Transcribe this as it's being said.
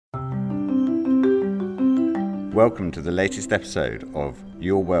Welcome to the latest episode of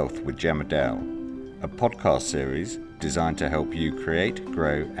Your Wealth with Gemma Dale, a podcast series designed to help you create,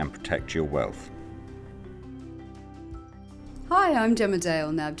 grow and protect your wealth. Hi, I'm Gemma Dale,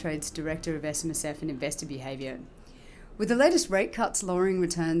 NAB Trade's Director of SMSF and Investor Behaviour. With the latest rate cuts lowering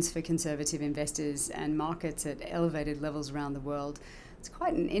returns for conservative investors and markets at elevated levels around the world, it's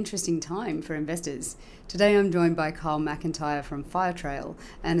quite an interesting time for investors. Today I'm joined by Kyle McIntyre from Firetrail,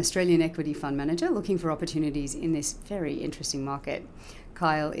 an Australian equity fund manager looking for opportunities in this very interesting market.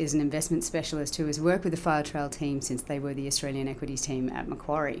 Kyle is an investment specialist who has worked with the Firetrail team since they were the Australian equities team at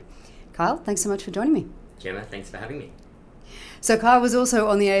Macquarie. Kyle, thanks so much for joining me. Gemma, thanks for having me. So Kyle was also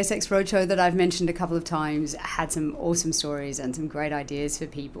on the ASX Roadshow that I've mentioned a couple of times, had some awesome stories and some great ideas for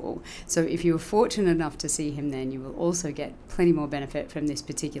people. So if you were fortunate enough to see him then, you will also get plenty more benefit from this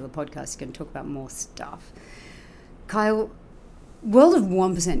particular podcast. You're going to talk about more stuff. Kyle, world of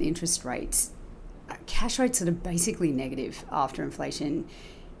 1% interest rates, cash rates that are basically negative after inflation.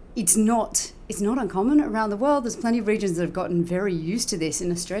 It's not uncommon around the world. There's plenty of regions that have gotten very used to this.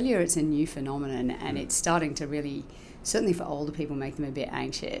 In Australia, it's a new phenomenon and it's starting to really, certainly for older people, make them a bit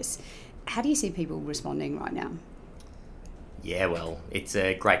anxious. How do you see people responding right now? Yeah, well, it's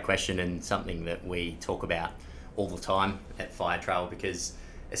a great question and something that we talk about all the time at Firetrail because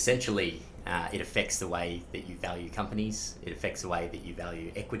essentially it affects the way that you value companies, it affects the way that you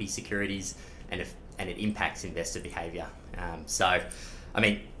value equity securities, and it impacts investor behaviour.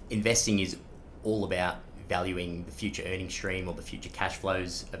 Investing is all about valuing the future earning stream or the future cash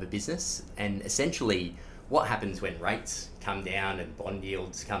flows of a business, and essentially what happens when rates come down and bond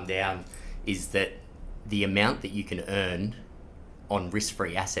yields come down is that the amount that you can earn on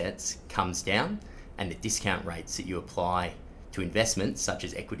risk-free assets comes down, and the discount rates that you apply to investments such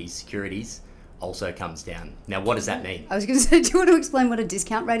as equity securities also comes down. Now, what does that mean? I was going to say, do you want to explain what a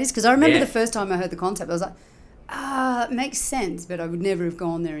discount rate is? Because I remember the first time I heard the concept, I was like, it makes sense, but I would never have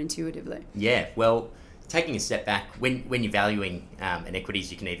gone there intuitively. Yeah, well, taking a step back, when you're valuing an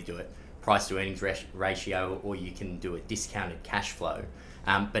equities, you can either do it price to earnings ratio or you can do a discounted cash flow.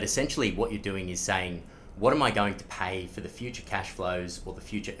 But essentially what you're doing is saying, what am I going to pay for the future cash flows or the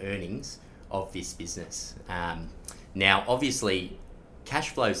future earnings of this business? Now, obviously, cash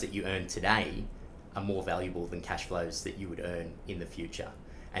flows that you earn today are more valuable than cash flows that you would earn in the future.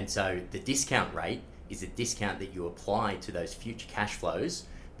 And so the discount rate is a discount that you apply to those future cash flows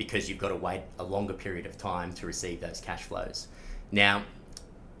because you've got to wait a longer period of time to receive those cash flows. Now,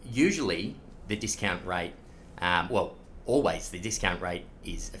 usually the discount rate, always the discount rate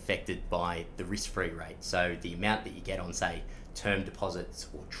is affected by the risk-free rate. So the amount that you get on, say, term deposits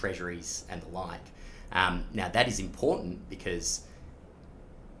or treasuries and the like. Now that is important because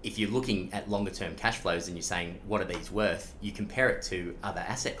if you're looking at longer term cash flows and you're saying, what are these worth? You compare it to other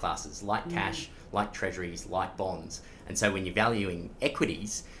asset classes like cash, like treasuries, like bonds. And so when you're valuing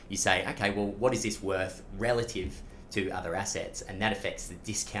equities, you say, okay, well, what is this worth relative to other assets? And that affects the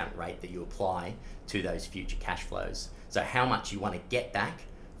discount rate that you apply to those future cash flows. So how much you want to get back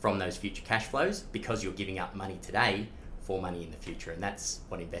from those future cash flows because you're giving up money today for money in the future. And that's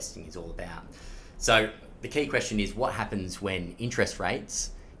what investing is all about. So the key question is, what happens when interest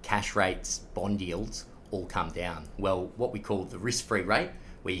rates, cash rates, bond yields all come down? Well, what we call the risk-free rate,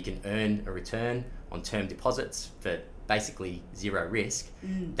 where you can earn a return on term deposits for basically zero risk,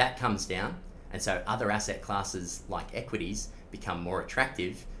 that comes down. And so other asset classes like equities become more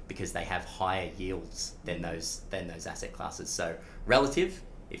attractive because they have higher yields than those asset classes. So relative,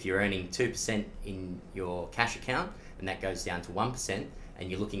 if you're earning 2% in your cash account and that goes down to 1%, and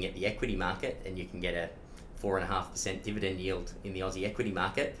you're looking at the equity market and you can get a 4.5% dividend yield in the Aussie equity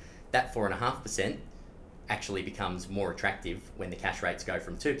market, that 4.5% actually becomes more attractive when the cash rates go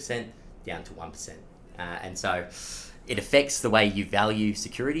from 2% down to 1%. And so it affects the way you value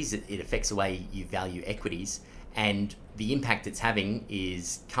securities, it affects the way you value equities, and the impact it's having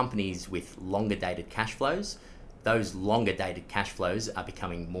is companies with longer dated cash flows. Those longer dated cash flows are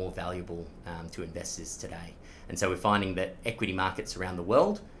becoming more valuable to investors today. And so we're finding that equity markets around the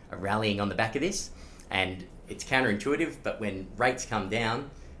world are rallying on the back of this, and it's counterintuitive, but when rates come down,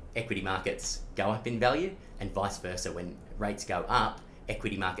 equity markets go up in value, and vice versa. When rates go up,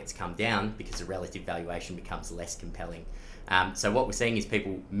 equity markets come down because the relative valuation becomes less compelling. So what we're seeing is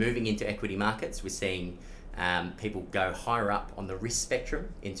people moving into equity markets. We're seeing people go higher up on the risk spectrum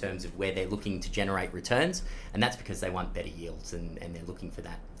in terms of where they're looking to generate returns, and that's because they want better yields and they're looking for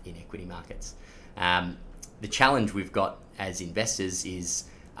that in equity markets. The challenge we've got as investors is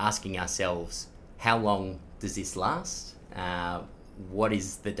asking ourselves, how long does this last? What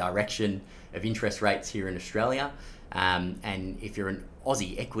is the direction of interest rates here in Australia? And if you're an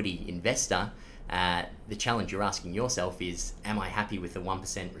Aussie equity investor, The challenge you're asking yourself is, am I happy with the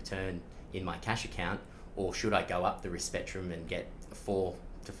 1% return in my cash account, or should I go up the risk spectrum and get a 4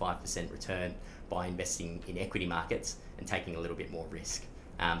 to 5% return by investing in equity markets and taking a little bit more risk?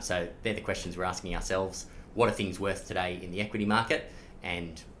 So they're the questions we're asking ourselves. What are things worth today in the equity market,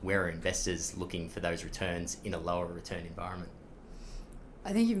 and where are investors looking for those returns in a lower return environment?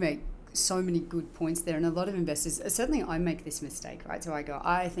 I think you make so many good points there, and a lot of investors, certainly I make this mistake, right? So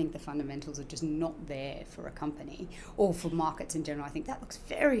I think the fundamentals are just not there for a company or for markets in general. I think that looks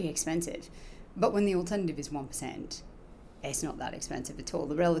very expensive. But when the alternative is 1%, it's not that expensive at all.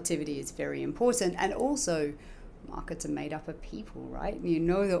 The relativity is very important, and also markets are made up of people, right? You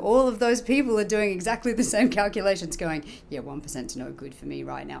know that all of those people are doing exactly the same calculations going, 1% is no good for me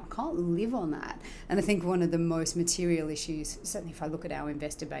right now. I can't live on that. And I think one of the most material issues, certainly if I look at our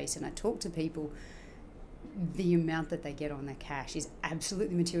investor base and I talk to people, the amount that they get on their cash is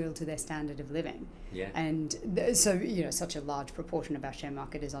absolutely material to their standard of living. Yeah. And so, such a large proportion of our share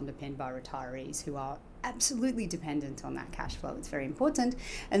market is underpinned by retirees who are absolutely dependent on that cash flow. It's very important.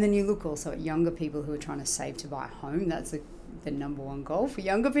 And then you look also at younger people who are trying to save to buy a home. That's the number one goal for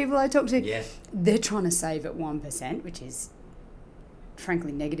younger people I talk to. Yeah. They're trying to save at 1%, which is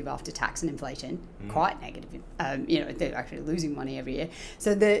frankly negative after tax and inflation, quite negative. They're actually losing money every year.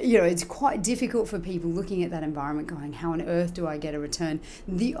 So it's quite difficult for people looking at that environment going, how on earth do I get a return?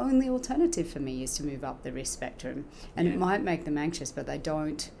 The only alternative for me is to move up the risk spectrum. And it might make them anxious, but they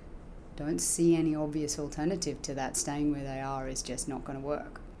don't see any obvious alternative to that. Staying where they are is just not going to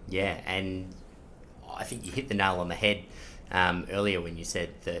work. Yeah, and I think you hit the nail on the head earlier when you said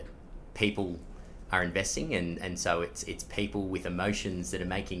that people are investing, and so it's people with emotions that are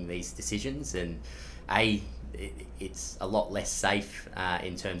making these decisions, and it's a lot less safe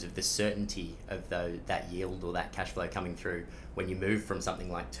in terms of the certainty of that yield or that cash flow coming through when you move from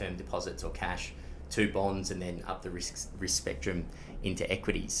something like term deposits or cash to bonds and then up the risk spectrum into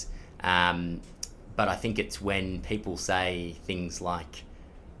equities. But I think it's when people say things like,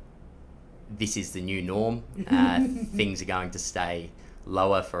 this is the new norm, things are going to stay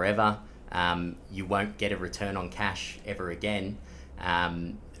lower forever, you won't get a return on cash ever again.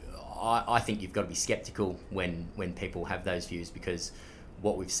 I think you've got to be skeptical when people have those views, because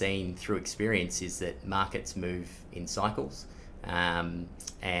what we've seen through experience is that markets move in cycles.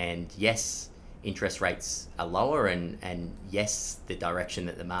 And yes, interest rates are lower, and yes, the direction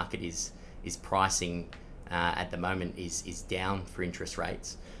that the market is pricing at the moment is down for interest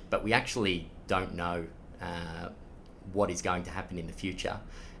rates. But we actually don't know what is going to happen in the future.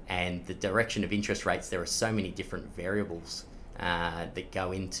 And the direction of interest rates, there are so many different variables that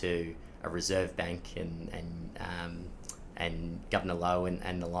go into a reserve bank and Governor Lowe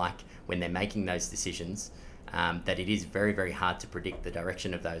and the like when they're making those decisions, that it is very, very hard to predict the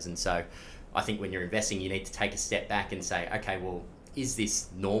direction of those. And so I think when you're investing, you need to take a step back and say, okay, well, is this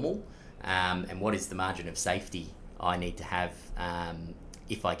normal? And what is the margin of safety I need to have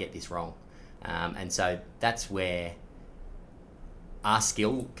if I get this wrong? And so that's where our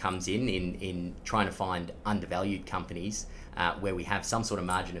skill comes in trying to find undervalued companies where we have some sort of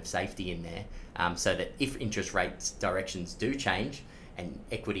margin of safety in there, so that if interest rates directions do change and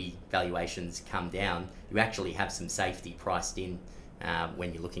equity valuations come down, you actually have some safety priced in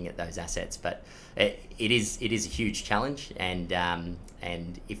when you're looking at those assets. But it is a huge challenge, and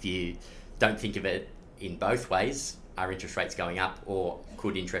if you don't think of it in both ways, are interest rates going up or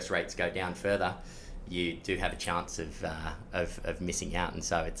could interest rates go down further, you do have a chance of missing out. And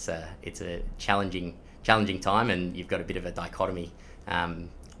so it's a challenging time, and you've got a bit of a dichotomy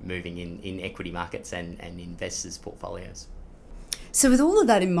moving in equity markets and investors' portfolios. So with all of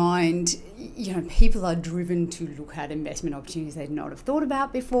that in mind, people are driven to look at investment opportunities they'd not have thought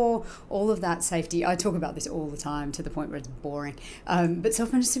about before. All of that safety, I talk about this all the time to the point where it's boring. But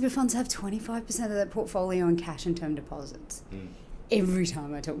self-managed super funds have 25% of their portfolio in cash and term deposits. Every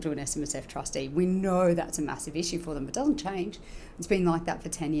time I talk to an SMSF trustee, we know that's a massive issue for them, but it doesn't change. It's been like that for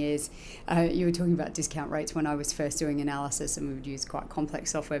 10 years. You were talking about discount rates when I was first doing analysis, and we would use quite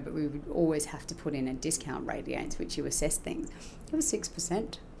complex software, but we would always have to put in a discount rate against which you assess things. It was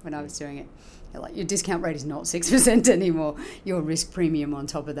 6% when I was doing it. Your discount rate is not 6% anymore. Your risk premium on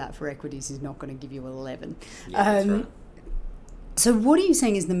top of that for equities is not going to give you 11. Yeah, that's right. So what are you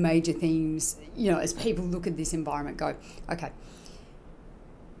saying is the major themes, as people look at this environment, go, okay,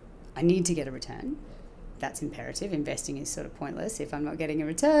 I need to get a return. That's imperative. Investing is sort of pointless if I'm not getting a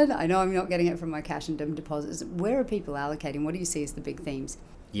return. I know I'm not getting it from my cash and term deposits. Where are people allocating? What do you see as the big themes?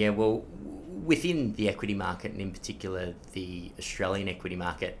 Yeah, well, within the equity market, and in particular the Australian equity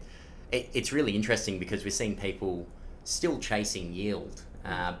market, it's really interesting because we're seeing people still chasing yield.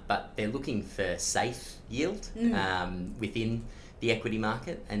 but they're looking for safe yield within the equity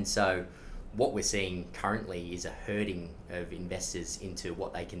market. And so what we're seeing currently is a herding of investors into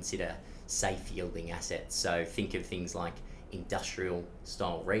what they consider safe yielding assets. So think of things like industrial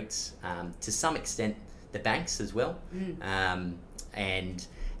style REITs, to some extent the banks as well,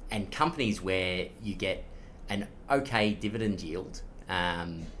 and companies where you get an okay dividend yield,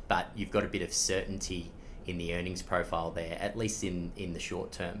 but you've got a bit of certainty in the earnings profile there, at least in the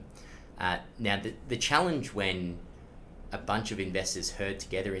short term. Now, the challenge when a bunch of investors herd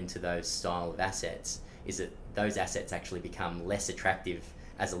together into those style of assets is that those assets actually become less attractive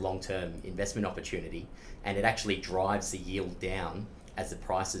as a long-term investment opportunity, and it actually drives the yield down as the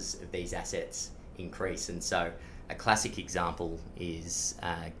prices of these assets increase. And so a classic example is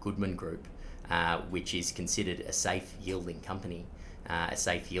Goodman Group, which is considered a safe yielding company, a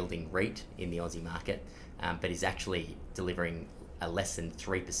safe yielding REIT in the Aussie market, but is actually delivering a less than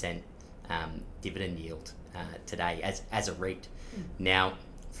 3% dividend yield today as a REIT. Now,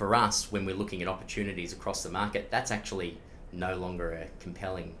 for us, when we're looking at opportunities across the market, that's actually no longer a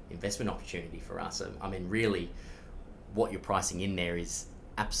compelling investment opportunity for us. I mean, really, what you're pricing in there is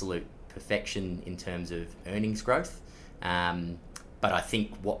absolute perfection in terms of earnings growth. But I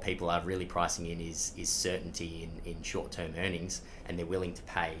think what people are really pricing in is certainty in short-term earnings, and they're willing to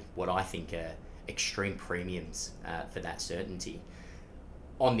pay what I think are extreme premiums for that certainty.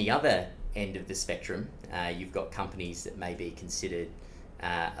 On the other end of the spectrum, you've got companies that may be considered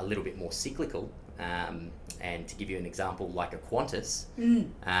a little bit more cyclical, and to give you an example, like a Qantas,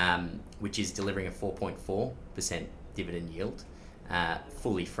 which is delivering a 4.4% dividend yield,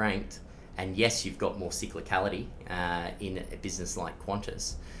 fully franked. And yes, you've got more cyclicality in a business like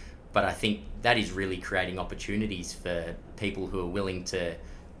Qantas, but I think that is really creating opportunities for people who are willing to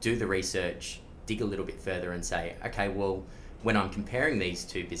do the research, dig a little bit further and say, okay, well, when I'm comparing these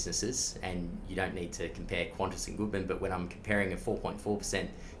two businesses, and you don't need to compare Qantas and Goodman, but when I'm comparing a 4.4%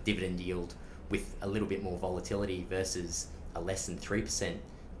 dividend yield with a little bit more volatility versus a less than 3%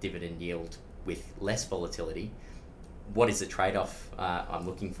 dividend yield with less volatility, what is the trade-off I'm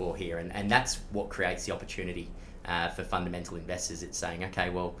looking for here? And that's what creates the opportunity for fundamental investors. It's saying,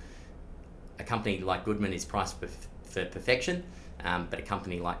 okay, well, a company like Goodman is priced for perfection, but a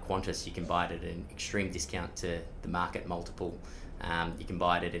company like Qantas, you can buy it at an extreme discount to the market multiple. You can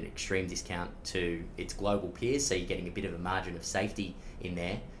buy it at an extreme discount to its global peers, so you're getting a bit of a margin of safety in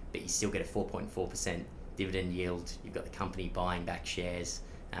there, but you still get a 4.4% dividend yield. You've got the company buying back shares.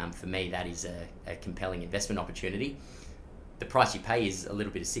 For me, that is a compelling investment opportunity. The price you pay is a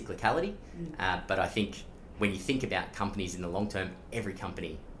little bit of cyclicality, but I think when you think about companies in the long term, every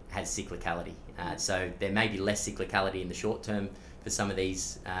company has cyclicality. So there may be less cyclicality in the short term for some of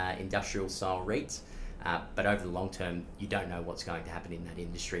these industrial style REITs, but over the long term, you don't know what's going to happen in that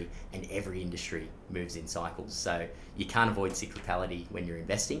industry, and every industry moves in cycles. So you can't avoid cyclicality when you're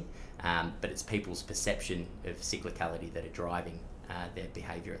investing, but it's people's perception of cyclicality that are driving their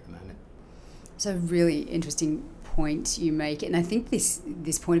behaviour at the moment. So really interesting point you make, and I think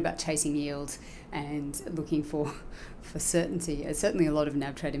this point about chasing yield and looking for certainty, certainly a lot of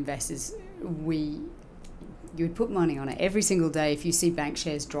NAV trade investors, you would put money on it every single day if you see bank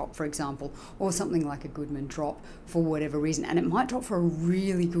shares drop, for example, or something like a Goodman drop for whatever reason. And it might drop for a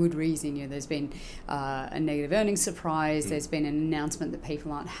really good reason. You know, there's been a negative earnings surprise, there's been an announcement that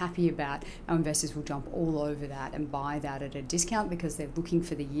people aren't happy about. Our investors will jump all over that and buy that at a discount because they're looking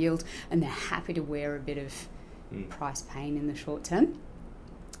for the yield and they're happy to wear a bit of price pain in the short term.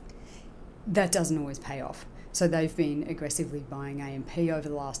 That doesn't always pay off. So they've been aggressively buying AMP over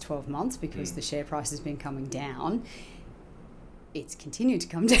the last 12 months because the share price has been coming down. It's continued to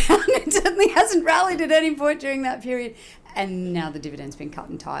come down. It certainly hasn't rallied at any point during that period. And now the dividend's been cut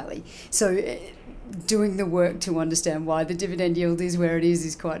entirely. So doing the work to understand why the dividend yield is where it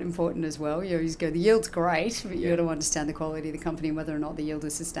is quite important as well. You just go, the yield's great, but you've got to understand the quality of the company and whether or not the yield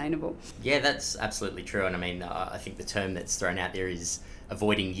is sustainable. Yeah, that's absolutely true. And I mean, I think the term that's thrown out there is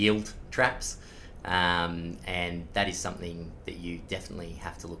avoiding yield traps. And that is something that you definitely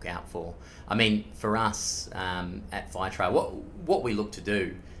have to look out for. I mean, for us at Firetrail, what we look to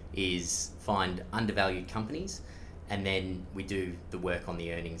do is find undervalued companies, and then we do the work on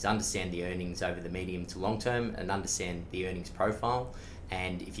the earnings, understand the earnings over the medium to long term, and understand the earnings profile.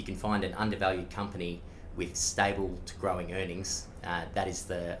 And if you can find an undervalued company with stable to growing earnings, that is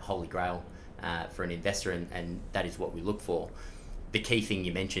the holy grail for an investor, and that is what we look for. The key thing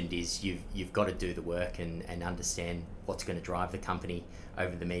you mentioned is you've got to do the work and understand what's going to drive the company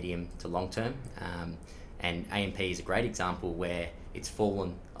over the medium to long term. And AMP is a great example where it's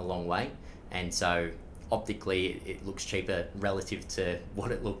fallen a long way. And so optically it looks cheaper relative to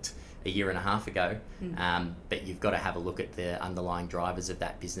what it looked a year and a half ago. But you've got to have a look at the underlying drivers of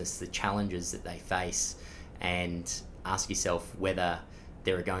that business, the challenges that they face, and ask yourself whether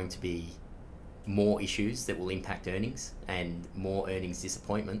there are going to be more issues that will impact earnings and more earnings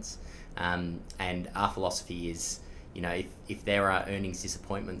disappointments. And our philosophy is, if there are earnings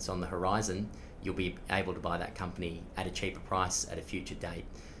disappointments on the horizon, you'll be able to buy that company at a cheaper price at a future date.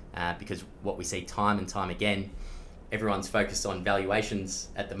 Because what we see time and time again, everyone's focused on valuations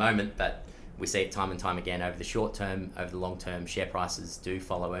at the moment, but we see it time and time again over the short term, over the long term, share prices do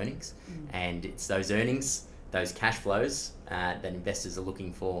follow earnings. And it's those earnings, those cash flows that investors are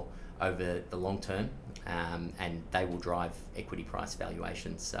looking for over the long term, and they will drive equity price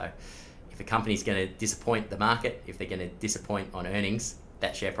valuations. So if a company's going to disappoint the market, if they're going to disappoint on earnings,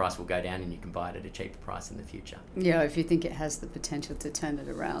 that share price will go down and you can buy it at a cheaper price in the future. Yeah, if you think it has the potential to turn it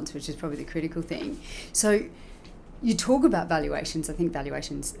around, which is probably the critical thing. So you talk about valuations. I think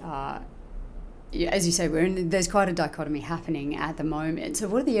valuations are, as you say, there's quite a dichotomy happening at the moment. So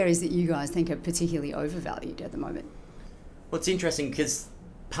what are the areas that you guys think are particularly overvalued at the moment? Well, it's interesting because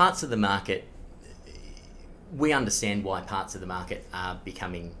parts of the market, we understand why parts of the market are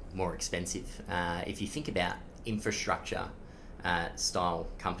becoming more expensive. If you think about infrastructure style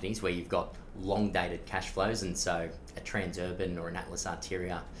companies where you've got long dated cash flows, and so a Transurban or an Atlas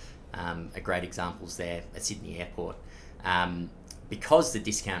Arteria are great examples there, a Sydney Airport. Because the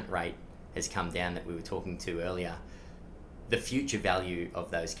discount rate has come down that we were talking to earlier, the future value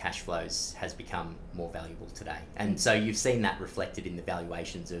of those cash flows has become more valuable today. And so you've seen that reflected in the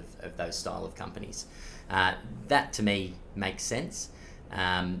valuations of those style of companies. That to me makes sense.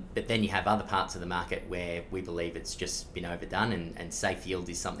 But then you have other parts of the market where we believe it's just been overdone, and safe yield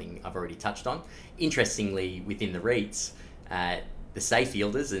is something I've already touched on. Interestingly, within the REITs, the safe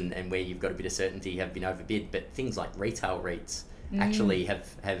yielders and where you've got a bit of certainty have been overbid, but things like retail REITs actually have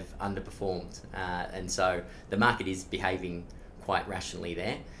underperformed. And so the market is behaving quite rationally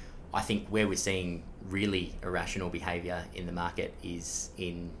there. I think where we're seeing really irrational behaviour in the market is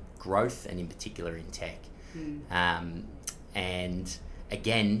in growth, and in particular in tech. And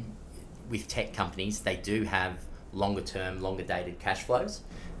again, with tech companies, they do have longer term, longer dated cash flows.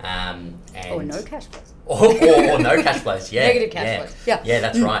 Or no cash flows. Or no cash flows, yeah. Negative cash flows, yeah. Yeah,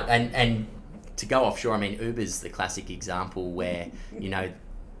 that's right. And to go offshore, I mean, Uber's the classic example where,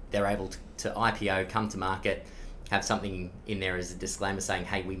 they're able to IPO, come to market, have something in there as a disclaimer saying,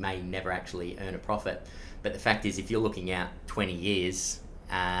 hey, we may never actually earn a profit. But the fact is, if you're looking out 20 years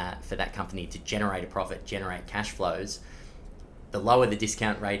for that company to generate a profit, generate cash flows, the lower the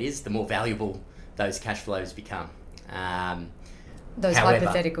discount rate is, the more valuable those cash flows become. Those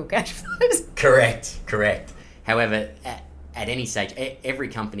hypothetical cash flows. Correct. However, at any stage, every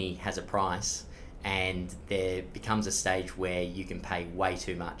company has a price, and there becomes a stage where you can pay way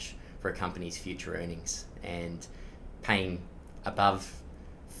too much for a company's future earnings, and paying above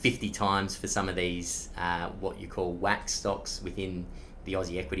 50 times for some of these what you call WACC stocks within the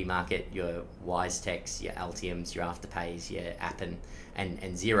Aussie equity market, your WiseTechs, your Altiums, your Afterpays, your Appen and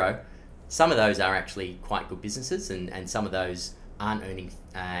Xero. Some of those are actually quite good businesses, and some of those aren't earning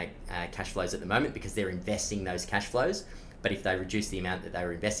cash flows at the moment because they're investing those cash flows. But if they reduce the amount that they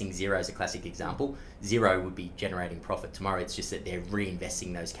were investing, Xero is a classic example. Xero would be generating profit tomorrow. It's just that they're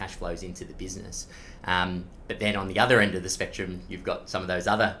reinvesting those cash flows into the business. But then on the other end of the spectrum, you've got some of those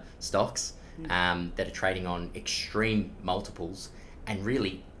other stocks that are trading on extreme multiples, and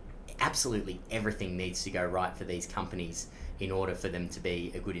really absolutely everything needs to go right for these companies in order for them to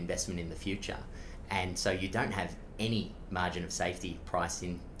be a good investment in the future. And so you don't have any margin of safety priced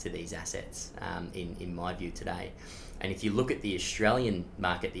into these assets, in my view today. And if you look at the Australian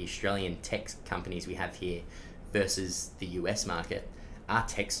market, the Australian tech companies we have here versus the US market, our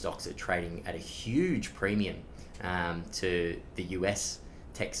tech stocks are trading at a huge premium to the US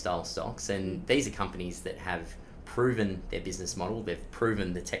textile stocks. And these are companies that have proven their business model, they've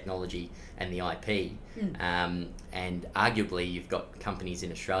proven the technology and the IP, and arguably you've got companies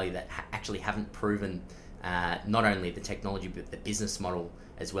in Australia that actually haven't proven not only the technology but the business model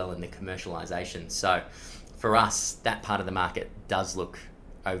as well, and the commercialization. So for us, that part of the market does look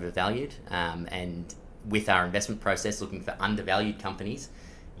overvalued, and with our investment process looking for undervalued companies,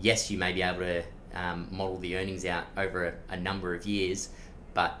 yes, you may be able to model the earnings out over a number of years,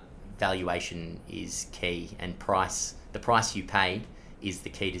 but valuation is key, and the price you pay is the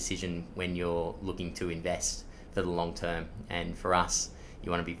key decision when you're looking to invest for the long term. And for us, you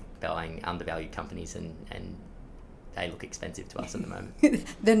want to be buying undervalued companies, and they look expensive to us at the moment.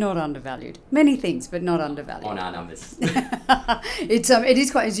 They're not undervalued. Many things, but not undervalued. On our numbers. It is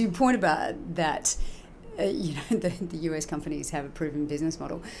quite, as you point about that, the US companies have a proven business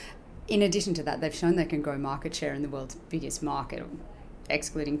model. In addition to that, they've shown they can grow market share in the world's biggest market,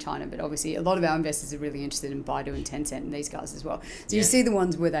 excluding China, but obviously a lot of our investors are really interested in Baidu and Tencent and these guys as well. So you see the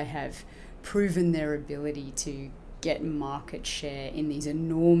ones where they have proven their ability to get market share in these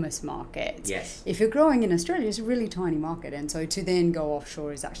enormous markets. Yes. If you're growing in Australia, it's a really tiny market, and so to then go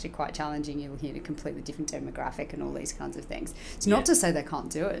offshore is actually quite challenging. You're looking at a completely different demographic and all these kinds of things. It's not to say they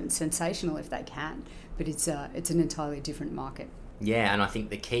can't do it. It's sensational if they can, but it's an entirely different market. Yeah, and I think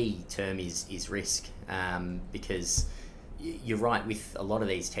the key term is risk, because you're right, with a lot of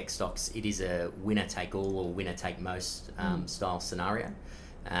these tech stocks, it is a winner-take-all or winner-take-most style scenario.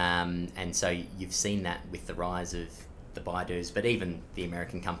 And so you've seen that with the rise of the Baidus, but even the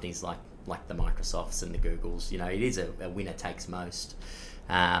American companies like the Microsofts and the Googles, it is a winner takes most.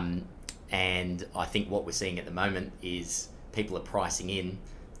 And I think what we're seeing at the moment is people are pricing in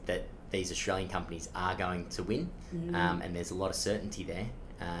that these Australian companies are going to win, and there's a lot of certainty there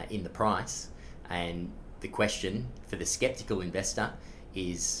in the price. And the question for the skeptical investor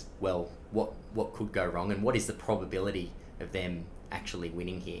is, well, what could go wrong, and what is the probability of them actually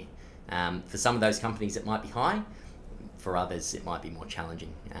winning here? For some of those companies it might be high, for others it might be more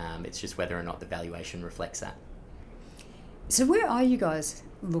challenging. It's just whether or not the valuation reflects that. So where are you guys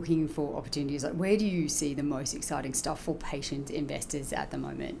looking for opportunities? Like, where do you see the most exciting stuff for patient investors at the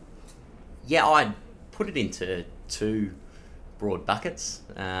moment? Yeah, I'd put it into two broad buckets.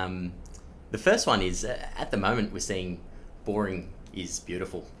 The first one is, at the moment we're seeing boring is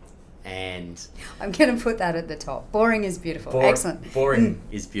beautiful. And I'm going to put that at the top. Boring is beautiful. Excellent. Boring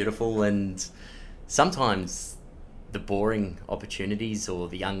is beautiful, and sometimes the boring opportunities or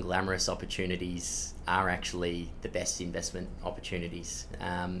the unglamorous opportunities are actually the best investment opportunities.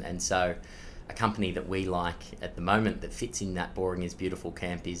 And so a company that we like at the moment that fits in that boring is beautiful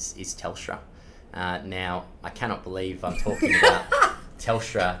camp is Telstra. Now, I cannot believe I'm talking about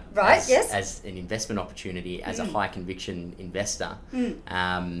Telstra as an investment opportunity, as a high conviction investor.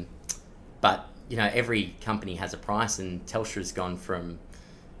 But, every company has a price, and Telstra's gone from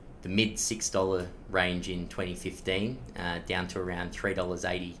the mid $6 range in 2015 down to around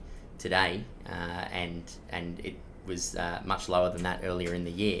 $3.80 today, and it was much lower than that earlier in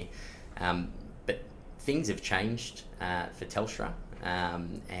the year. But things have changed for Telstra,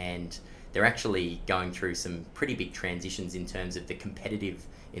 and they're actually going through some pretty big transitions in terms of the competitive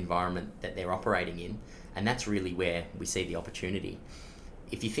environment that they're operating in, and that's really where we see the opportunity.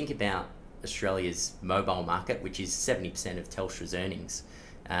 If you think about Australia's mobile market, which is 70% of Telstra's earnings,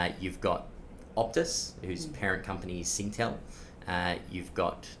 you've got Optus, whose parent company is Singtel, you've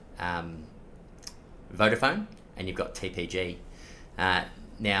got Vodafone, and you've got TPG.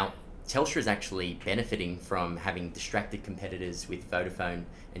 Now, Telstra is actually benefiting from having distracted competitors with Vodafone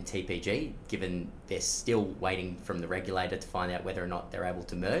and TPG, given they're still waiting from the regulator to find out whether or not they're able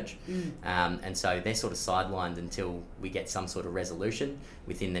to merge. And so they're sort of sidelined until we get some sort of resolution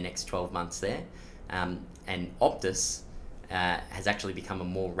within the next 12 months there. And Optus has actually become a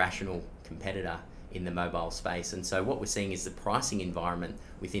more rational competitor in the mobile space. And so what we're seeing is the pricing environment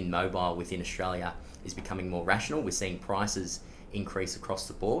within mobile within Australia is becoming more rational. We're seeing prices increase across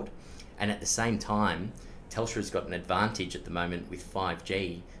the board. And at the same time, Telstra's got an advantage at the moment with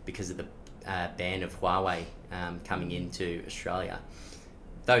 5G because of the ban of Huawei coming into Australia.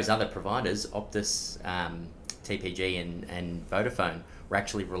 Those other providers, Optus, TPG and Vodafone, were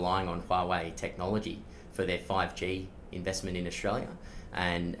actually relying on Huawei technology for their 5G investment in Australia.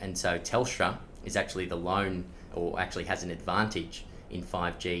 And so Telstra is actually the lone, or actually has an advantage in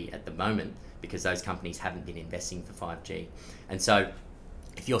 5G at the moment because those companies haven't been investing for 5G. And so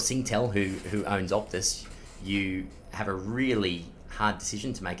if you're Singtel, who owns Optus, you have a really hard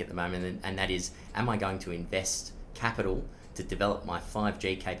decision to make at the moment, and that is, am I going to invest capital to develop my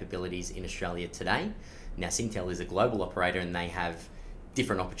 5G capabilities in Australia today? Now, Singtel is a global operator, and they have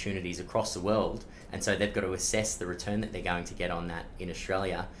different opportunities across the world, and so they've got to assess the return that they're going to get on that in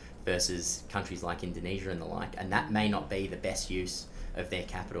Australia versus countries like Indonesia and the like, and that may not be the best use of their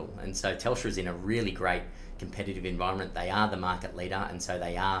capital. And so Telstra is in a really great competitive environment. They are the market leader, and so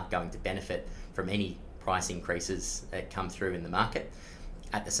they are going to benefit from any price increases that come through in the market.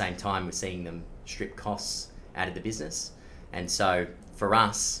 At the same time, we're seeing them strip costs out of the business. And so for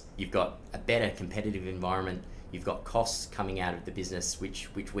us, you've got a better competitive environment, you've got costs coming out of the business, which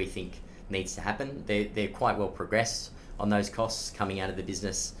we think needs to happen. They're quite well progressed on those costs coming out of the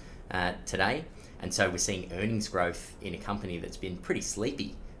business today. And so we're seeing earnings growth in a company that's been pretty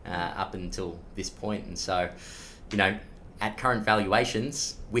sleepy up until this point. And so, at current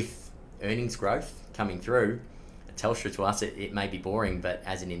valuations, with earnings growth coming through, Telstra, to us, it may be boring, but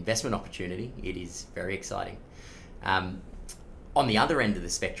as an investment opportunity, it is very exciting. On the other end of the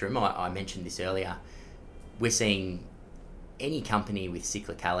spectrum, I mentioned this earlier, we're seeing any company with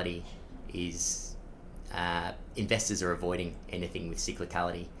cyclicality is investors are avoiding anything with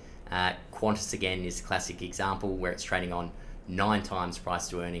cyclicality. Qantas, again, is a classic example where it's trading on 9 times price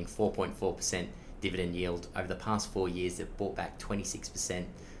to earning, 4.4% dividend yield. Over the past 4 years, they've bought back 26%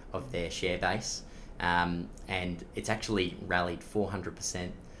 of their share base, and it's actually rallied 400%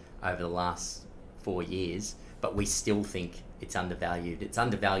 over the last 4 years, but we still think it's undervalued. It's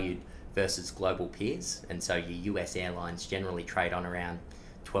undervalued versus global peers, and so your US airlines generally trade on around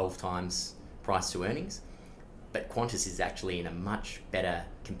 12 times price to earnings, but Qantas is actually in a much better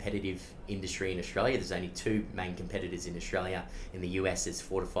competitive industry in Australia. There's only 2 main competitors in Australia. In the US, there's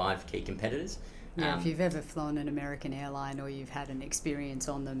 4 to 5 key competitors. Yeah, if you've ever flown an American airline or you've had an experience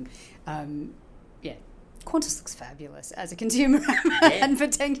on them, Qantas looks fabulous as a consumer and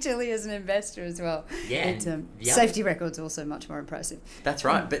potentially as an investor as well. Yeah, safety record's also much more impressive. That's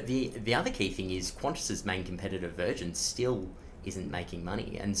right. But the other key thing is Qantas's main competitor, Virgin, still isn't making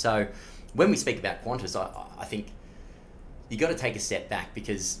money. And so when we speak about Qantas, I think you got to take a step back,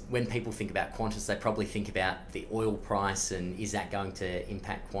 because when people think about Qantas, they probably think about the oil price and is that going to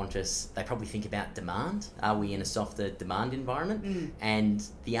impact Qantas? They probably think about demand. Are we in a softer demand environment? And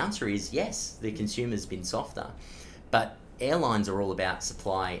the answer is yes, the consumer's been softer. But airlines are all about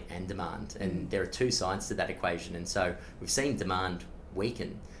supply and demand, and there are 2 sides to that equation. And so we've seen demand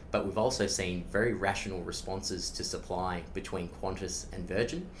weaken, but we've also seen very rational responses to supply between Qantas and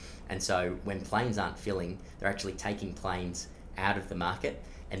Virgin. And so when planes aren't filling, they're actually taking planes out of the market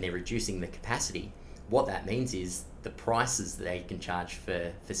and they're reducing the capacity. What that means is the prices that they can charge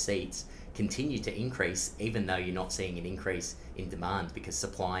for seats continue to increase, even though you're not seeing an increase in demand because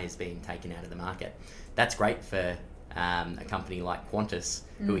supply is being taken out of the market. That's great for a company like Qantas,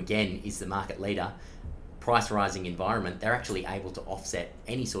 who again is the market leader. Price rising environment, they're actually able to offset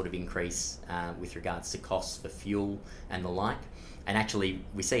any sort of increase with regards to costs for fuel and the like. And actually,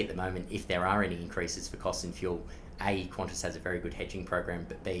 we see at the moment, if there are any increases for costs in fuel, A, Qantas has a very good hedging program,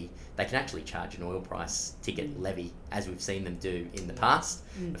 but B, they can actually charge an oil price ticket levy, as we've seen them do in the past.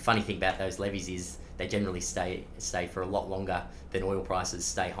 The funny thing about those levies is they generally stay for a lot longer than oil prices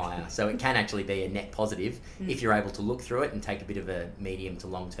stay higher. So it can actually be a net positive if you're able to look through it and take a bit of a medium to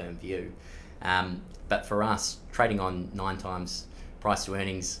long-term view. But for us, trading on 9 times price to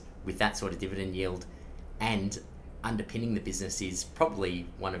earnings with that sort of dividend yield and underpinning the business is probably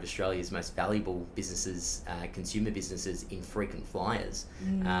one of Australia's most valuable businesses, consumer businesses in frequent flyers.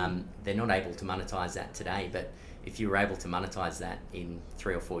 They're not able to monetize that today, but if you were able to monetize that in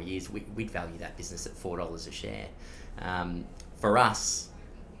 3 or 4 years, we'd value that business at $4 a share. For us,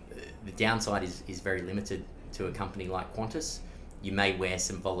 the downside is very limited to a company like Qantas. You may wear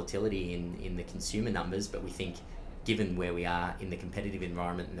some volatility in the consumer numbers, but we think given where we are in the competitive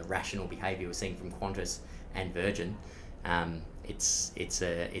environment and the rational behaviour we're seeing from Qantas and Virgin, it's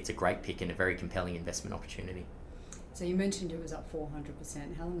a great pick and a very compelling investment opportunity. So you mentioned it was up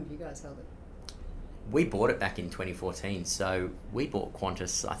 400%. How long have you guys held it? We bought it back in 2014, so we bought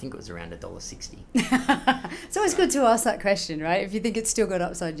Qantas, I think it was around $1.60. It's always good to ask that question, right? If you think it's still got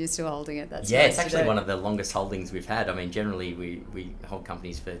upside, you're still holding it. That's it's actually one of the longest holdings we've had. I mean, generally we hold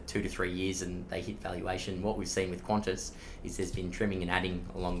companies for 2 to 3 years and they hit valuation. What we've seen with Qantas is there's been trimming and adding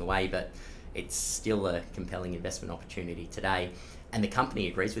along the way, but it's still a compelling investment opportunity today. And the company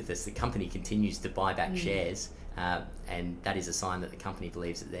agrees with us. The company continues to buy back shares, and that is a sign that the company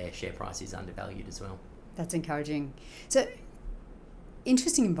believes that their share price is undervalued as well. That's encouraging. So,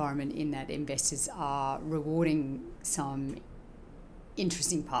 interesting environment in that investors are rewarding some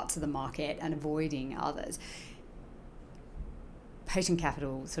interesting parts of the market and avoiding others. Patient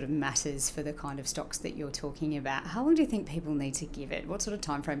capital sort of matters for the kind of stocks that you're talking about. How long do you think people need to give it? What sort of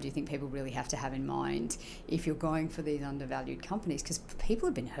time frame do you think people really have to have in mind if you're going for these undervalued companies? Because people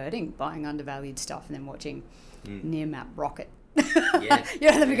have been hurting buying undervalued stuff and then watching Nearmap rocket. Yeah.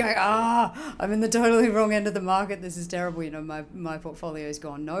 They'll be going, I'm in the totally wrong end of the market. This is terrible. My portfolio's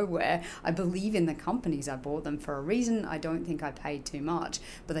gone nowhere. I believe in the companies. I bought them for a reason. I don't think I paid too much,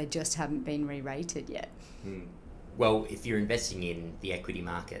 but they just haven't been re-rated yet. Well, if you're investing in the equity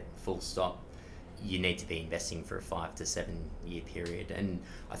market, full stop, you need to be investing for a 5 to 7 year period. And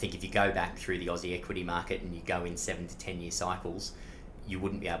I think if you go back through the Aussie equity market and you go in 7 to 10 year cycles, you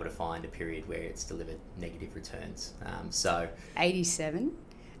wouldn't be able to find a period where it's delivered negative returns. So 87,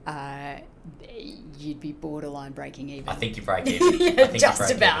 you'd be borderline breaking even. I think you break even.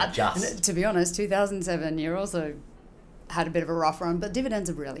 Just about. To be honest, 2007, you also had a bit of a rough run, but dividends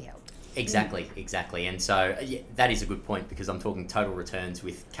have really helped. Exactly. And so that is a good point, because I'm talking total returns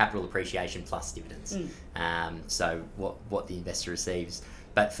with capital appreciation plus dividends. So what the investor receives.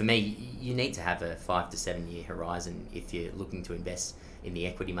 But for me, you need to have a 5 to 7 year horizon if you're looking to invest in the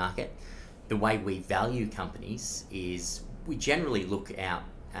equity market. The way we value companies is we generally look out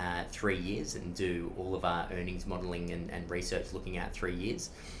 3 years and do all of our earnings modelling and research looking at 3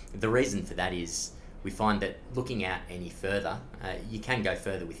 years. The reason for that is we find that looking out any further, you can go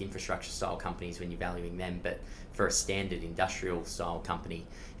further with infrastructure style companies when you're valuing them, but for a standard industrial style company,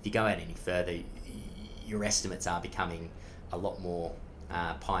 if you go out any further, your estimates are becoming a lot more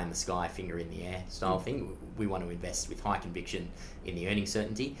pie in the sky, finger in the air style thing. We want to invest with high conviction in the earnings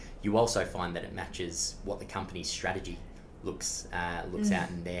certainty. You also find that it matches what the company's strategy looks out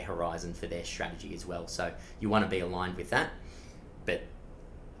in their horizon for their strategy as well. So you want to be aligned with that. But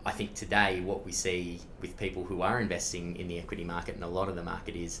I think today what we see with people who are investing in the equity market, and a lot of the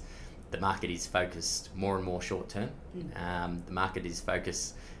market is focused more and more short term. The market is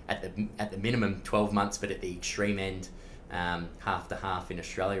focused at the minimum 12 months, but at the extreme end, half to half in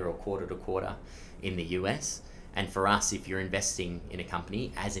Australia or quarter to quarter in the US. And for us, if you're investing in a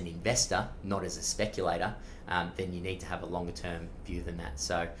company as an investor, not as a speculator, then you need to have a longer term view than that.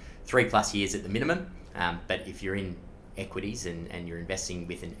 So 3+ years at the minimum. But if you're in equities and you're investing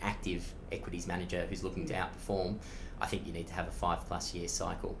with an active equities manager who's looking to outperform, I think you need to have a 5+ year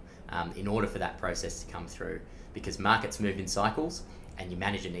cycle in order for that process to come through, because markets move in cycles and your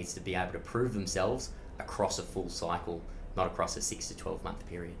manager needs to be able to prove themselves across a full cycle, not across a 6 to 12 month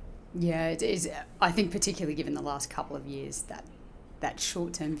period. Yeah, it is. I think particularly given the last couple of years, that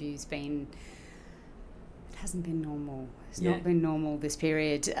short-term view's been, it hasn't been normal. It's not been normal this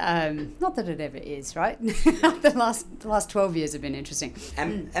period. Not that it ever is, right? The last 12 years have been interesting.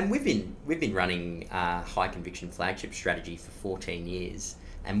 And we've been running a high conviction flagship strategy for 14 years.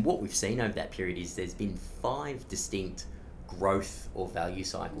 And what we've seen over that period is there's been 5 distinct growth or value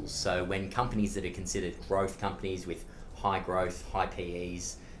cycles. So when companies that are considered growth companies with high growth, high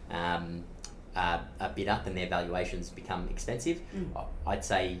PEs, are bid up and their valuations become expensive, I'd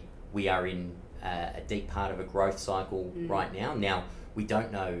say we are in a deep part of a growth cycle right now. Now, we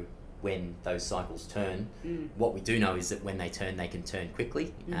don't know when those cycles turn. What we do know is that when they turn, they can turn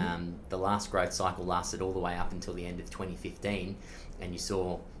quickly. The last growth cycle lasted all the way up until the end of 2015, and you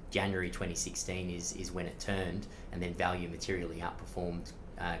saw January 2016 is when it turned, and then value materially outperformed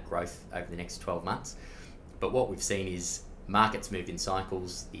growth over the next 12 months. But what we've seen is markets move in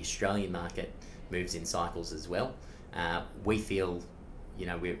cycles. The Australian market moves in cycles as well. We feel,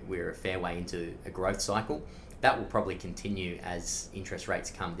 we're a fair way into a growth cycle. That will probably continue as interest rates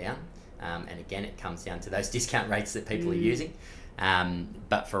come down. And again, it comes down to those discount rates that people are using.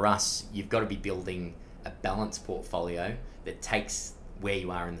 But for us, you've got to be building a balanced portfolio that takes where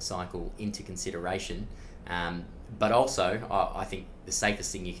you are in the cycle into consideration. But also, I think the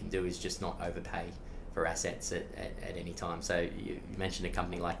safest thing you can do is just not overpay for assets at any time. So you mentioned a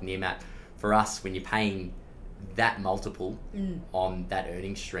company like Nearmap. For us, when you're paying that multiple on that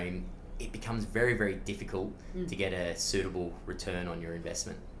earnings stream, it becomes very, very difficult to get a suitable return on your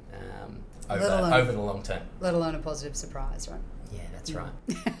investment over the long term. Let alone a positive surprise, right? Yeah, that's right.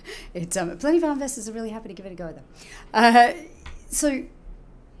 It's plenty of our investors are really happy to give it a go, though. So,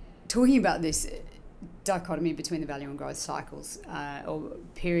 talking about this dichotomy between the value and growth cycles or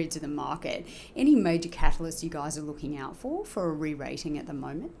periods of the market, any major catalysts you guys are looking out for a re-rating at the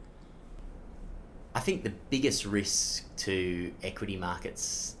moment? I think the biggest risk to equity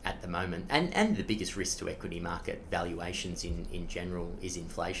markets at the moment, and the biggest risk to equity market valuations in general, is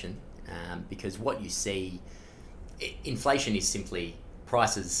inflation. Because what you see, inflation is simply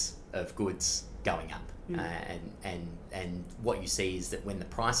prices of goods going up. And what you see is that when the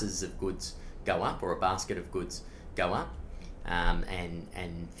prices of goods go up, or a basket of goods go up,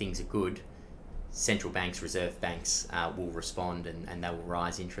 and things are good, central banks, reserve banks will respond, and they will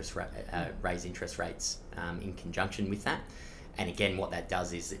raise interest rates in conjunction with that. And again, what that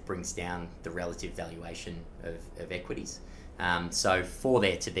does is it brings down the relative valuation of equities. So for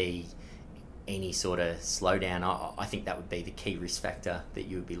there to be any sort of slowdown, I think that would be the key risk factor that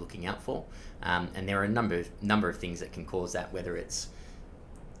you would be looking out for. And there are a number of things that can cause that, whether it's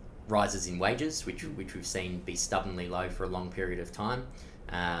rises in wages, which we've seen be stubbornly low for a long period of time,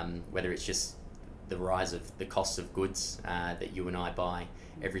 whether it's just the rise of the cost of goods that you and I buy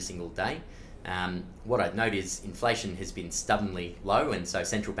every single day. What I'd note is inflation has been stubbornly low, and so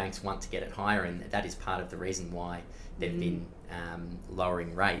central banks want to get it higher, and that is part of the reason why they've been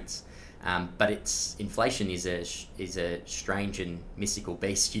lowering rates. But inflation is a strange and mystical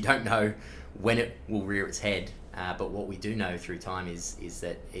beast. You don't know when it will rear its head, But what we do know through time is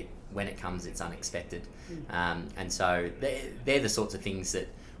that when it comes, it's unexpected. And so they're the sorts of things that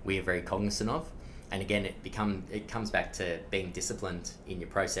we are very cognizant of. And again, it comes back to being disciplined in your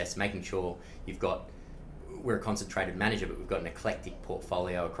process, making sure we're a concentrated manager, but we've got an eclectic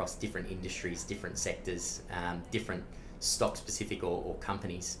portfolio across different industries, different sectors, different stock-specific or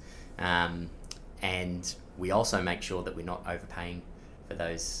companies. And we also make sure that we're not overpaying for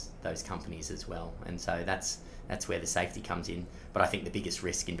those companies as well. And so that's where the safety comes in. But I think the biggest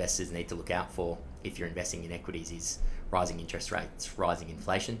risk investors need to look out for if you're investing in equities is rising interest rates, rising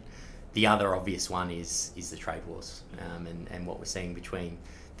inflation. The other obvious one is the trade wars, and what we're seeing between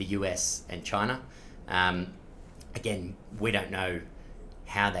the US and China. Again, we don't know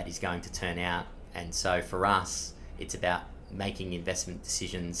how that is going to turn out. And so for us, it's about making investment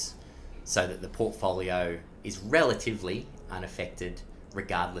decisions so that the portfolio is relatively unaffected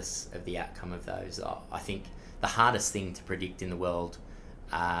regardless of the outcome of those. I think the hardest thing to predict in the world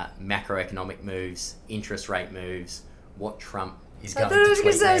are macroeconomic moves, interest rate moves, what Trump is going to tweet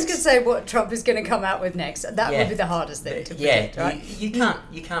next. I was going to say what Trump is going to come out with next. That would be the hardest thing to predict, right? You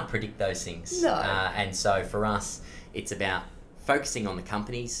can't predict those things. No. And so for us, it's about focusing on the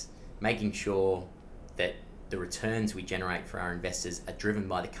companies, making sure that the returns we generate for our investors are driven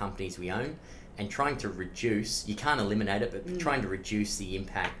by the companies we own, and trying to reduce, you can't eliminate it, but trying to reduce the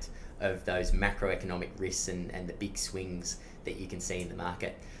impact of those macroeconomic risks and the big swings that you can see in the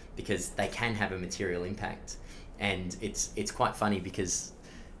market, because they can have a material impact. And it's quite funny because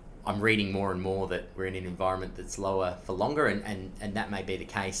I'm reading more and more that we're in an environment that's lower for longer, and that may be the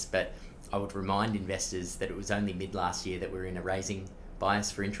case, but I would remind investors that it was only mid last year that we were in a raising bias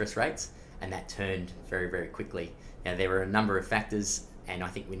for interest rates, and that turned very, very quickly. Now, there were a number of factors, and I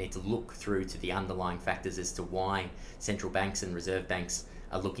think we need to look through to the underlying factors as to why central banks and reserve banks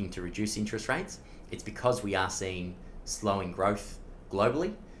are looking to reduce interest rates. It's because we are seeing slowing growth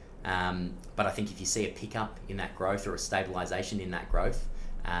globally. But I think if you see a pickup in that growth or a stabilisation in that growth,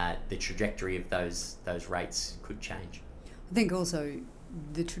 the trajectory of those rates could change. I think also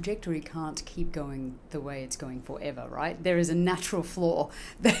the trajectory can't keep going the way it's going forever, right? There is a natural flaw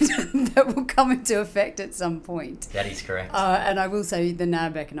that will come into effect at some point. That is correct. And I will say the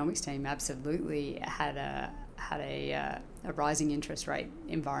NAB economics team absolutely had a rising interest rate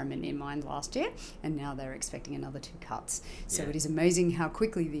environment in mind last year, and now they're expecting another 2 cuts. So it is amazing how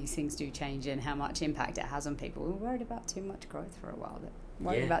quickly these things do change and how much impact it has on people. We were worried about too much growth for a while.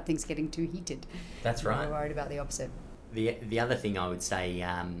 Worried about things getting too heated. That's right. We were worried about the opposite. The other thing I would say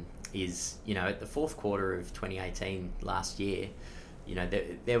is, at the fourth quarter of 2018 last year,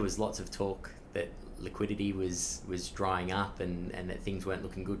 there was lots of talk that liquidity was drying up and that things weren't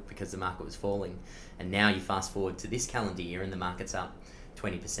looking good because the market was falling. And now you fast forward to this calendar year and the market's up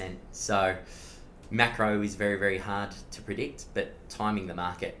 20%. So macro is very, very hard to predict, but timing the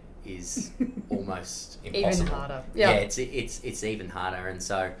market is almost impossible. Even harder. Yeah, it's even harder. And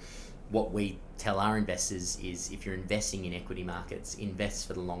so what we tell our investors is, if you're investing in equity markets, invest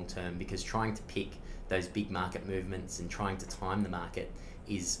for the long term, because trying to pick those big market movements and trying to time the market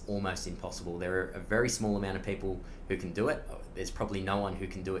is almost impossible. There are a very small amount of people who can do it. There's probably no one who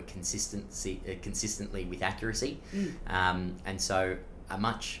can do it consistently with accuracy. And so a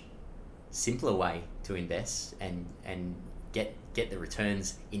much simpler way to invest and get the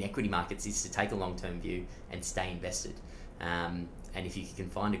returns in equity markets is to take a long-term view and stay invested. And if you can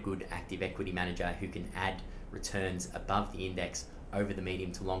find a good active equity manager who can add returns above the index over the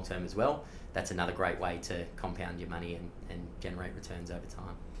medium to long term as well, that's another great way to compound your money and generate returns over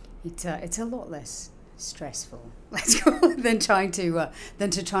time. It's a lot less stressful, let's call it, than trying to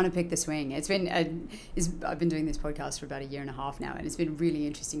pick the swing. I've been doing this podcast for about 1.5 years now, and it's been a really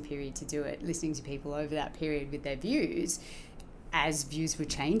interesting period to do it, listening to people over that period with their views, as views were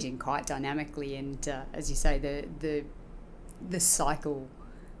changing quite dynamically, and as you say, the cycle,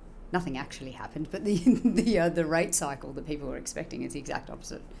 nothing actually happened, but the rate cycle that people were expecting is the exact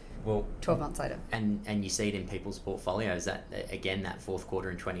opposite. Well, 12 months later. And you see it in people's portfolios. That again, that fourth quarter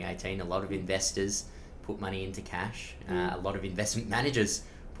in 2018, a lot of investors put money into cash. A lot of investment managers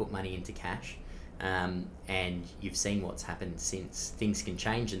put money into cash. And you've seen what's happened since. Things can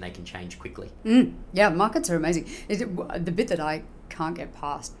change, and they can change quickly. Yeah, markets are amazing. The bit that I can't get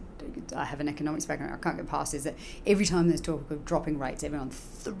past, I have an economics background, I can't get past, is that every time there's talk of dropping rates, everyone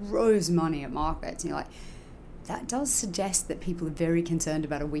throws money at markets, and you're like, that does suggest that people are very concerned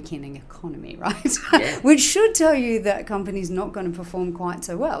about a weakening economy, right? Yeah. Which should tell you that companies not going to perform quite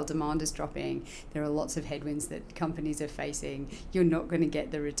so well. Demand is dropping. There are lots of headwinds that companies are facing. You're not going to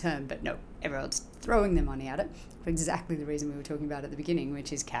get the return. But no, everyone's throwing their money at it for exactly the reason we were talking about at the beginning,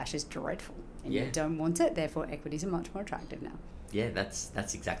 which is cash is dreadful. And you don't want it. Therefore, equities are much more attractive now. Yeah, that's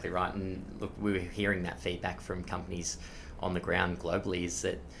exactly right. And look, we were hearing that feedback from companies on the ground globally, is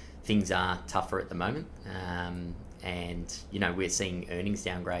that things are tougher at the moment. And, we're seeing earnings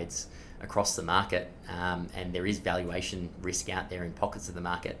downgrades across the market, and there is valuation risk out there in pockets of the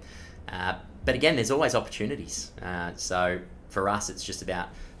market. But again, there's always opportunities. So for us, it's just about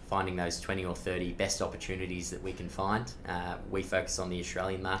finding those 20 or 30 best opportunities that we can find. We focus on the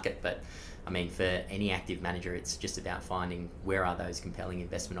Australian market, but I mean, for any active manager, it's just about finding where are those compelling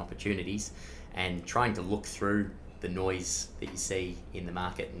investment opportunities and trying to look through the noise that you see in the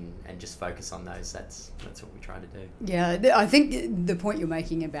market and just focus on those. That's what we try to do. Yeah, I think the point you're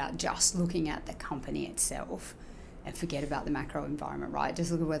making about just looking at the company itself and forget about the macro environment, right?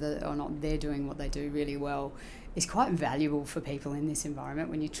 Just look at whether or not they're doing what they do really well is quite valuable for people in this environment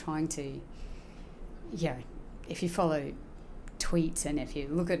when you're trying to, if you follow tweets and if you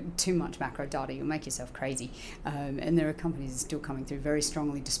look at too much macro data, you'll make yourself crazy. And there are companies still coming through very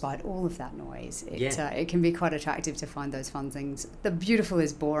strongly despite all of that noise. It can be quite attractive to find those fun things. The beautiful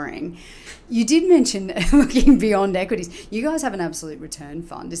is boring. You did mention looking beyond equities. You guys have an absolute return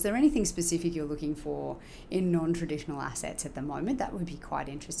fund. Is there anything specific you're looking for in non-traditional assets at the moment? That would be quite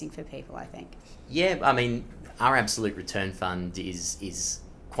interesting for people, I think. Yeah, I mean, our absolute return fund is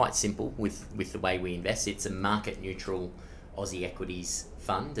quite simple with the way we invest. It's a market neutral Aussie equities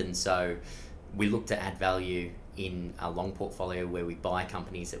fund, and so we look to add value in a long portfolio where we buy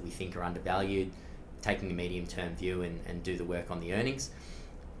companies that we think are undervalued, taking a medium-term view and do the work on the earnings.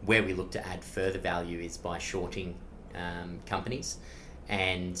 Where we look to add further value is by shorting companies,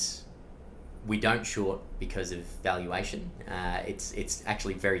 and we don't short because of valuation. It's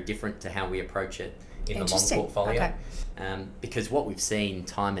actually very different to how we approach it in the long portfolio. Okay. Because what we've seen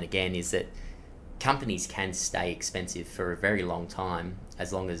time and again is that companies can stay expensive for a very long time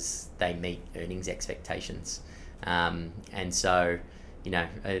as long as they meet earnings expectations. And so,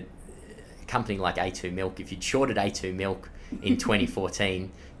 a company like A2 Milk, if you'd shorted A2 Milk in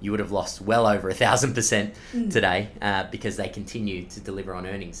 2014, you would have lost well over 1,000% today because they continue to deliver on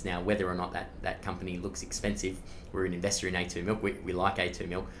earnings. Now, whether or not that company looks expensive, we're an investor in A2 Milk, we like A2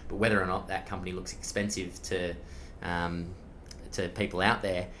 Milk, but whether or not that company looks expensive to people out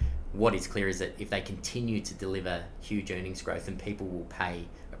there, what is clear is that if they continue to deliver huge earnings growth, then people will pay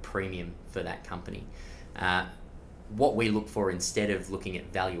a premium for that company. What we look for instead of looking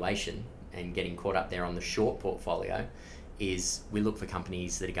at valuation and getting caught up there on the short portfolio is we look for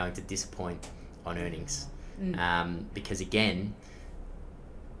companies that are going to disappoint on earnings. Because again,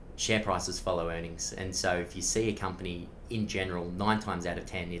 share prices follow earnings. And so if you see a company in general, 9 times out of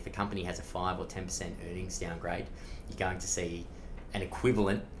 10, if a company has a 5 or 10% earnings downgrade, you're going to see an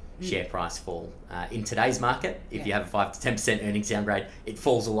equivalent share price fall. In today's market, if you have a 5 to 10% earnings downgrade, it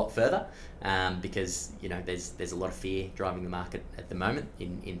falls a lot further because there's a lot of fear driving the market at the moment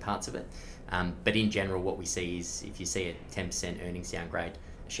in parts of it. But in general, what we see is if you see a 10% earnings downgrade,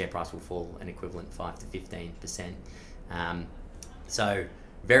 a share price will fall an equivalent 5 to 15%. So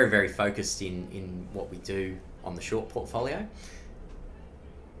very, very focused in what we do on the short portfolio.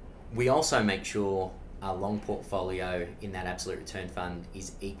 We also make sure our long portfolio in that absolute return fund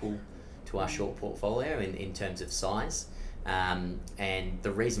is equal to our short portfolio in terms of size. And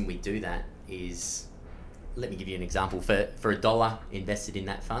the reason we do that is, let me give you an example. For $1 invested in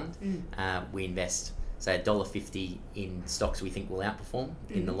that fund, we invest, say, $1.50 in stocks we think will outperform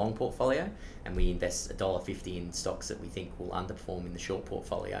in the long portfolio, and we invest $1.50 in stocks that we think will underperform in the short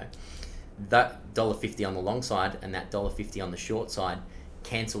portfolio. That $1.50 on the long side and that $1.50 on the short side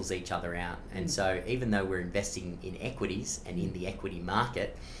cancels each other out. And so even though we're investing in equities and in the equity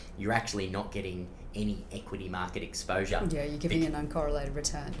market, you're actually not getting any equity market exposure. Yeah, you're giving an uncorrelated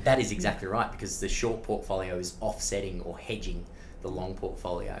return. That is exactly right, because the short portfolio is offsetting or hedging the long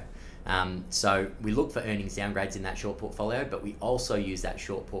portfolio. So we look for earnings downgrades in that short portfolio, but we also use that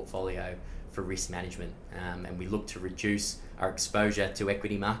short portfolio for risk management. And we look to reduce our exposure to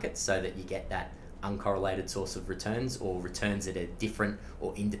equity markets so that you get that uncorrelated source of returns or returns that are different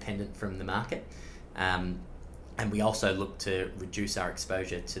or independent from the market. And we also look to reduce our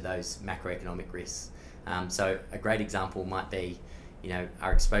exposure to those macroeconomic risks. So a great example might be,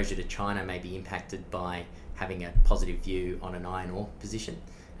 our exposure to China may be impacted by having a positive view on an iron ore position,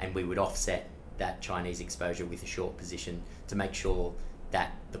 and we would offset that Chinese exposure with a short position to make sure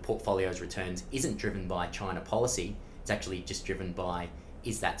that the portfolio's returns isn't driven by China policy. It's actually just driven by,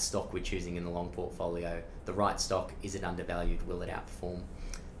 is that stock we're choosing in the long portfolio the right stock? Is it undervalued? Will it outperform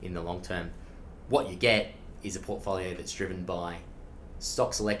in the long term? What you get is a portfolio that's driven by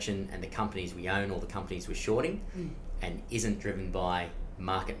stock selection and the companies we own or the companies we're shorting, and isn't driven by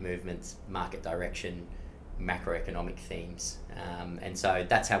market movements, market direction, macroeconomic themes. And so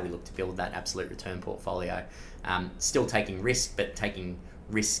that's how we look to build that absolute return portfolio. Still taking risk, but taking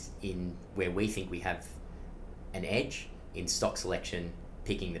risk in where we think we have an edge in stock selection,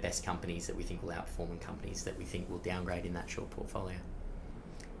 picking the best companies that we think will outperform and companies that we think will downgrade in that short portfolio.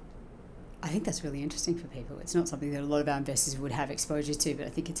 I think that's really interesting for people. It's not something that a lot of our investors would have exposure to, but I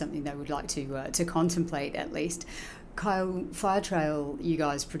think it's something they would like to contemplate at least. Kyle, Firetrail, you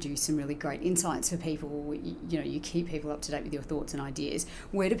guys produce some really great insights for people. You keep people up to date with your thoughts and ideas.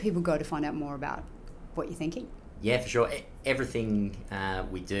 Where do people go to find out more about what you're thinking? Yeah, for sure. Everything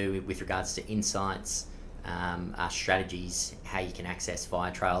we do with regards to insights, our strategies, how you can access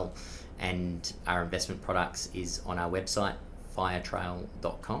Firetrail and our investment products is on our website,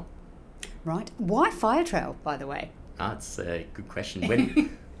 firetrail.com. Right. Why Firetrail, by the way? It's a good question.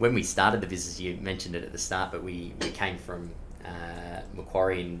 When we started the business, you mentioned it at the start, but we came from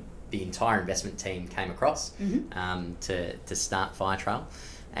Macquarie, and the entire investment team came across to start Firetrail.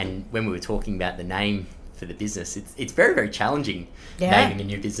 And when we were talking about the name for the business, it's very, very challenging naming a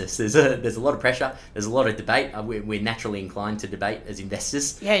new business. There's a lot of pressure. There's a lot of debate. We're naturally inclined to debate as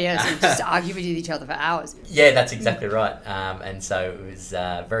investors. Yeah. So just argue with each other for hours. Yeah, that's exactly right. And so it was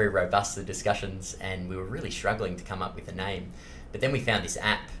very robust, the discussions, and we were really struggling to come up with a name. But then we found this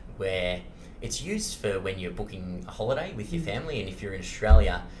app where it's used for when you're booking a holiday with your family, and if you're in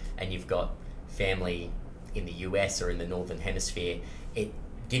Australia and you've got family in the US or in the Northern Hemisphere, it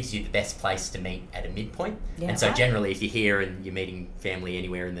gives you the best place to meet at a midpoint. Yeah, and so generally if you're here and you're meeting family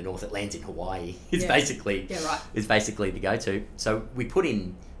anywhere in the north, it lands in Hawaii. It's basically the go-to. So we put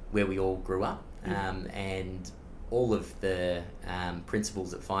in where we all grew up, and all of the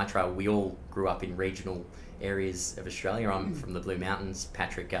principals at Firetrail, we all grew up in regional areas of Australia. I'm from the Blue Mountains.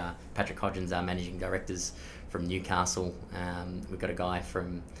 Patrick Hodgins, our managing director's from Newcastle. We've got a guy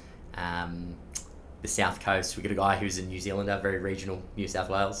from the South Coast. We've got a guy who's a New Zealander, very regional, New South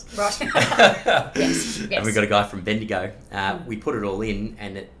Wales. Right. Yes. And we've got a guy from Bendigo. We put it all in,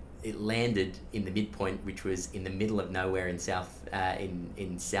 and it landed in the midpoint, which was in the middle of nowhere in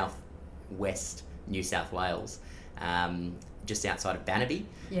southwest New South Wales, just outside of Bannaby.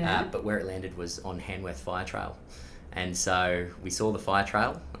 Yeah. But where it landed was on Hanworth Firetrail. And so we saw the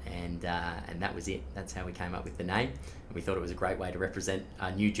Firetrail, and that was it. That's how we came up with the name. And we thought it was a great way to represent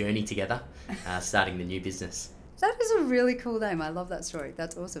our new journey together, starting the new business. That is a really cool name. I love that story.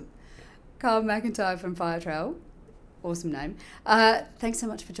 That's awesome. Kyle McIntyre from Firetrail. Awesome name. Thanks so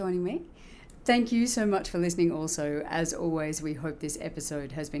much for joining me. Thank you so much for listening also. As always, we hope this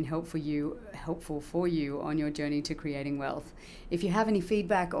episode has been helpful for you on your journey to creating wealth. If you have any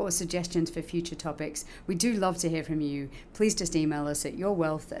feedback or suggestions for future topics, we do love to hear from you. Please just email us at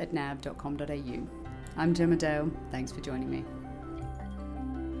yourwealth@nab.com.au. I'm Gemma Dale. Thanks for joining me.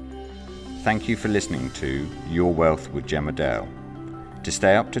 Thank you for listening to Your Wealth with Gemma Dale. To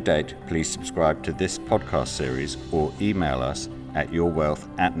stay up to date, please subscribe to this podcast series or email us at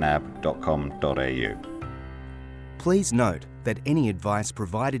yourwealth@nab.com.au. Please note that any advice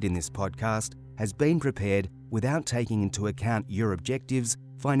provided in this podcast has been prepared without taking into account your objectives,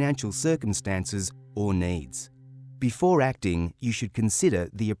 financial circumstances, or needs. Before acting, you should consider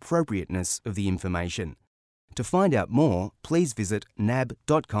the appropriateness of the information. To find out more, please visit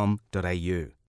nab.com.au.